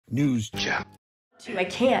News Chat. I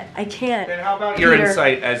can't. Then how about your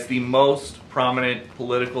insight as the most prominent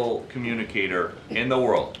political communicator in the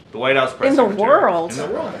world? The White House press secretary. In the world? In the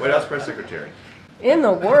world. White House press secretary. In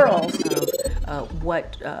the world of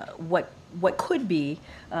what could be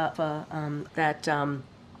that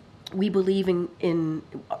we believe in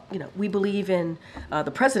we believe in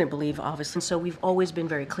the president believe obviously, and so we've always been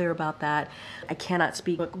very clear about that. I cannot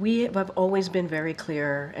speak, but we have always been very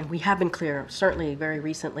clear, and we have been clear certainly very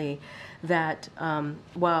recently that and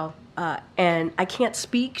I can't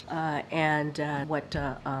speak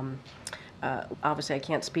obviously I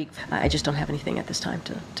can't speak. I just don't have anything at this time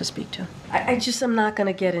to speak to. I'm not going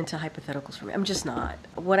to get into hypotheticals for me. I'm just not.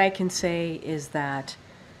 What I can say is that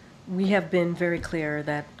we have been very clear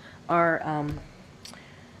that our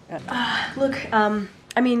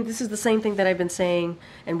I mean, this is the same thing that I've been saying,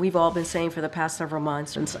 and we've all been saying for the past several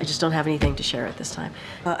months, and I just don't have anything to share at this time.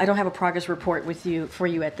 I don't have a progress report for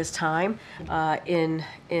you at this time. Obviously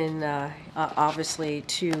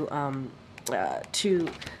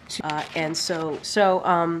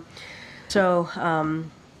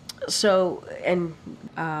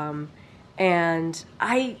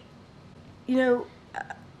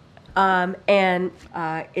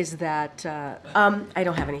I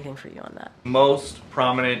don't have anything for you on that. Most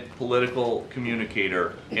prominent political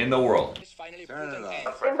communicator in the world.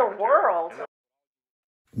 In the world?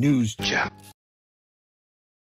 News Chat.